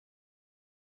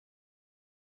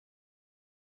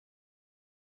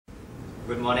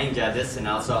Good morning, judges and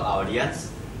also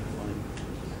audience.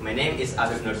 My name is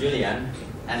Avip Noor Yulian,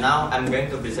 and now I'm going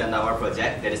to present our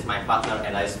project, that is my partner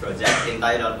and I's project,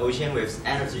 entitled Ocean Waves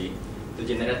Energy to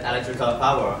generate electrical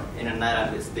power in an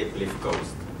island with steep cliff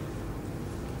coast.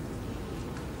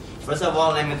 First of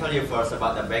all, let me tell you first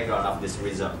about the background of these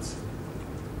results.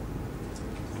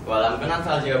 Well, I'm gonna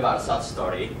tell you about a short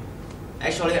story.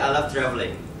 Actually, I love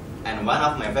traveling, and one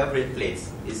of my favorite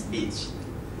places is beach.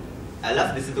 I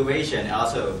love the situation and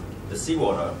also the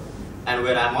seawater. And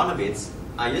when I'm on the beach,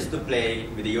 I used to play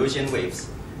with the ocean waves.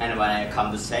 And when I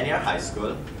come to senior high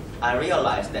school, I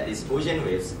realized that these ocean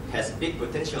waves has big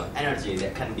potential energy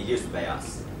that can be used by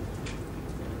us.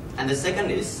 And the second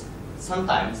is,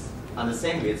 sometimes on the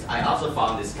same beach, I also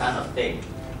found this kind of thing.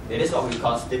 That is what we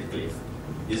call steep cliff.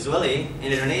 Usually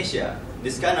in Indonesia,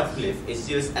 this kind of cliff is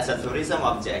used as a tourism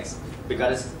object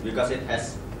because it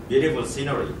has beautiful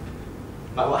scenery.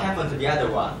 But what happened to the other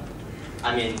one?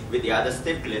 I mean, with the other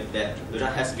steep cliff that do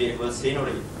not have beautiful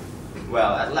scenery?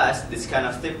 Well, at last, this kind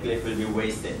of steep cliff will be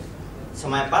wasted. So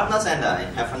my partners and I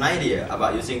have an idea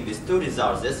about using these two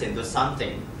resources into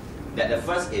something. That the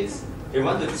first is, we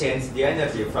want to change the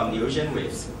energy from the ocean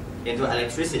waves into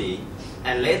electricity,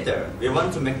 and later, we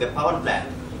want to make the power plant.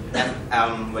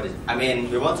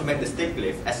 We want to make the steep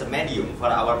cliff as a medium for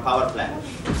our power plant.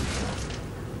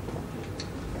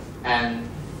 And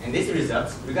in these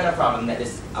results, we got a problem that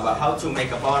is about how to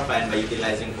make a power plant by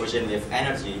utilizing ocean wave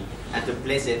energy and to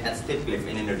place it at steep cliff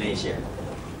in Indonesia.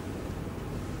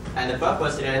 And the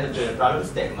purpose related to the problem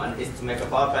statement is to make a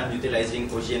power plant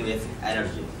utilizing ocean wave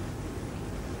energy.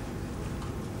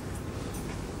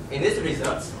 In these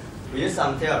results, we use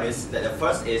some theories. That the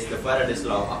first is the Faraday's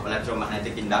law of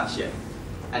electromagnetic induction.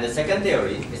 And the second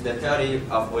theory is the theory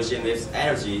of ocean waves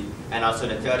energy and also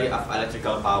the theory of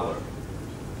electrical power.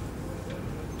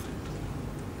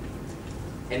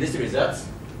 In these results,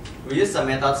 we use some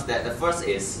methods. That the first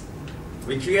is,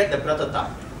 we create the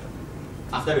prototype.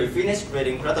 After we finish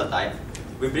creating prototype,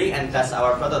 we bring and test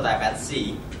our prototype at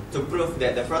sea to prove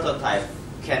that the prototype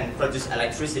can produce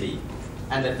electricity.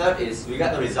 And the third is, we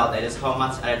got the result, that is how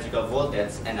much electrical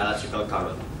voltage and electrical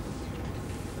current.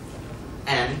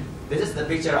 And this is the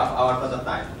picture of our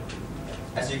prototype.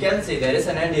 As you can see, there is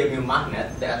an neodymium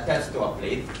magnet that attached to a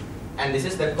plate. And this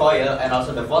is the coil and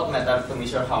also the voltmeter to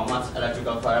measure how much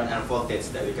electrical current and voltage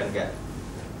that we can get.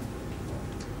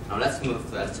 Now let's move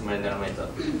to the experimental method.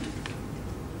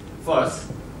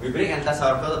 First, we bring and test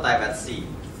our prototype at sea.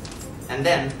 And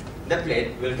then, the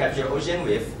plate will capture ocean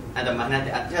wave and the magnet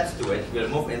attached to it will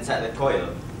move inside the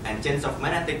coil, and change of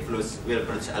magnetic flux will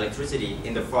produce electricity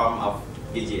in the form of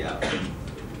DGL.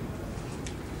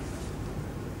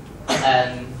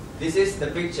 And this is the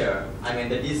picture,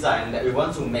 the design that we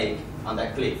want to make on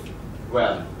that cliff.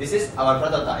 Well, this is our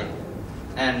prototype,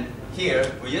 and here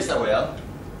we use a wheel.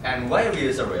 And why we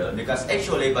use a wheel? Because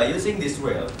actually by using this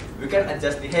wheel, we can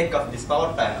adjust the height of this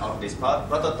power plant of this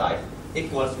prototype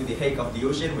equals with the height of the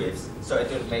ocean waves, so it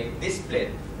will make this plate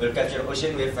will capture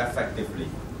ocean wave effectively.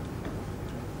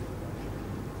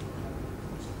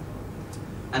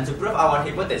 And to prove our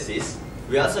hypothesis,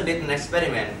 we also did an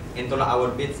experiment into our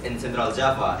beach in Central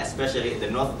Java, especially the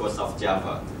north coast of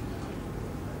Java.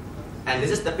 And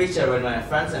this is the picture when my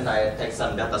friends and I take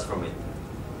some data from it.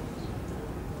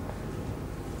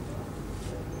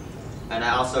 And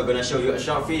I'm also going to show you a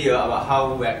short video about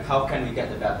how can we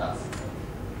get the data.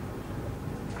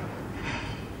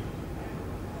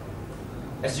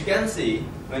 As you can see,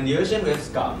 when the ocean waves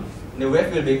come, the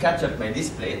wave will be captured by this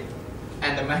plate,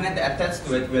 and the magnet attached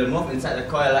to it will move inside the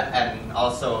coil and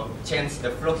also change the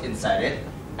flux inside it,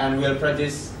 and will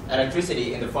produce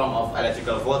electricity in the form of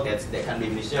electrical voltage that can be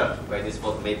measured by this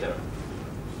voltmeter.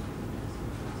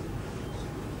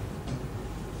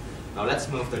 Now let's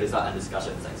move to the result and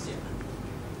discussion section.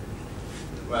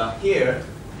 Well, here,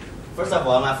 first of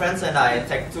all, my friends and I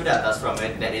take two data from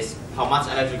it, that is how much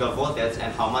electrical voltage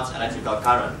and how much electrical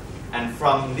current. And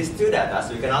from these two data,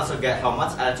 we can also get how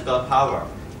much electrical power.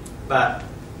 But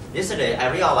yesterday,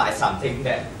 I realized something,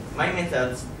 that my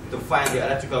methods to find the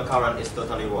electrical current is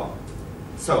totally wrong.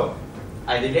 So,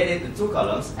 I divided the two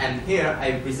columns, and here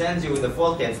I present you the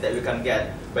voltage that we can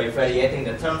get by varying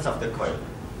the turns of the coil.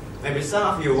 Maybe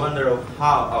some of you wonder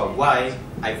how or why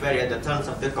I varied the turns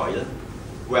of the coil.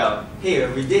 Well,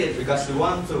 here we did it because we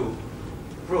want to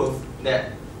prove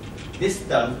that this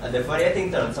turn, the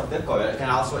varying turns of the coil can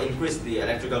also increase the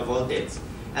electrical voltage.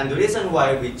 And the reason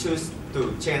why we choose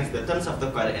to change the turns of the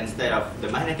coil instead of the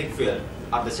magnetic field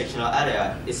of the sectional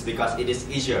area is because it is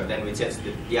easier than we change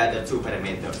the other two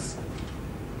parameters.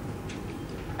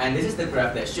 And this is the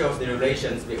graph that shows the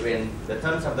relations between the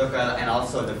turns of the coil and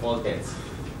also the voltage.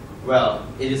 well,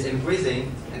 it is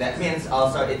increasing, and that means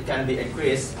also it can be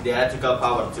increased the electrical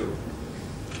power too.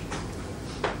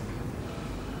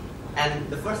 And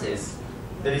the first is,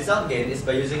 the result gain is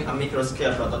by using a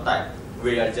micro-scale prototype.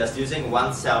 We are just using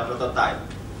one cell prototype.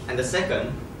 And the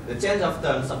second, the change of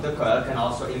turns of the coil can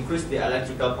also increase the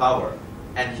electrical power.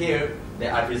 And here,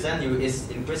 the I present you is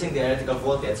increasing the electrical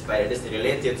voltage, but it is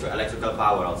related to electrical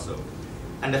power also.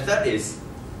 And the third is,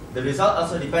 the result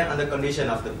also depends on the condition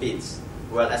of the pitch.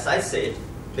 Well, as I said,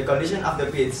 the condition of the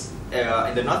pitch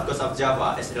in the north coast of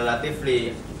Java is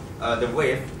relatively, the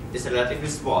wave is relatively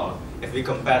small if we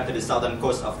compare to the southern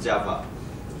coast of Java.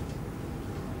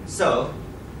 So,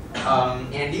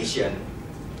 in addition,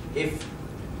 if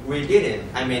we did it,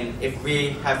 I mean, if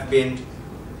we have been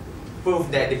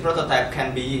proved that the prototype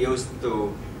can be used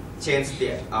to change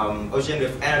the ocean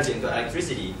wave energy into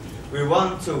electricity, we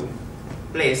want to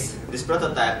place this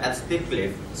prototype at steep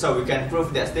cliff, so we can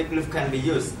prove that steep cliff can be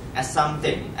used as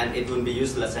something and it won't be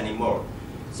useless anymore.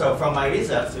 So from my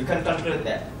research, we can conclude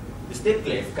that the steep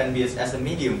cliff can be used as a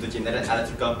medium to generate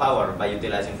electrical power by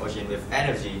utilizing ocean wave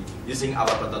energy using our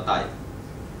prototype.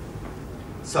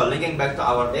 So linking back to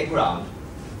our background,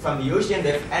 from the ocean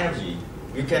wave energy,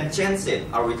 we can change it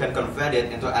or we can convert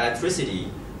it into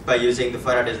electricity by using the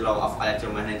Faraday's law of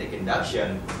electromagnetic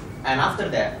induction. And after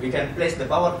that, we can place the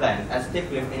power plant at steep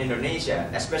cliff in Indonesia,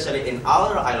 especially in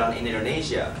our island in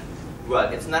Indonesia.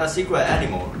 Well, it's not a secret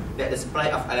anymore that the supply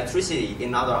of electricity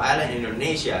in our island in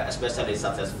Indonesia, especially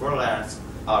such as Furlands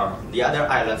or the other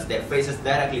islands that faces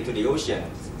directly to the ocean,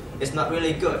 is not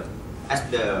really good as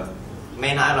the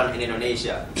main island in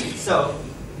Indonesia. So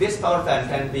this power plant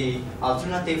can be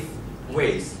alternative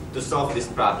ways to solve this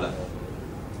problem.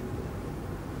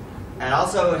 And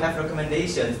also we have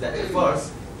recommendations that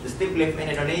first, the steep cliff in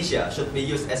Indonesia should be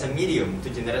used as a medium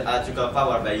to generate electrical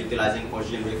power by utilizing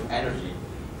ocean wave energy.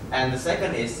 And the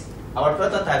second is, our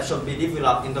prototype should be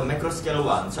developed into micro-scale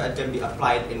one so it can be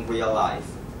applied in real life.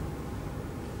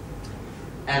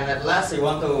 And at last, we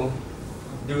want to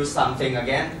do something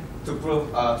again to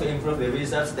improve the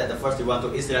research. That the first we want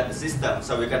to isolate the system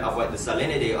so we can avoid the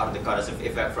salinity or the corrosive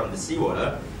effect from the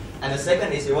seawater. And the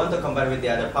second is we want to combine with the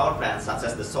other power plants such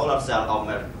as the solar cell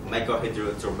or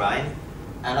micro-hydro turbine.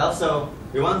 And also,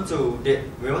 we want to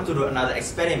do another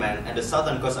experiment at the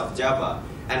southern coast of Java,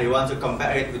 and we want to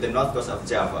compare it with the north coast of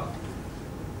Java.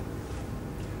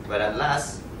 But at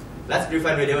last, let's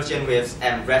prevent the ocean waves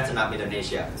and brighten up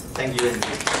Indonesia. Thank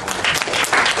you.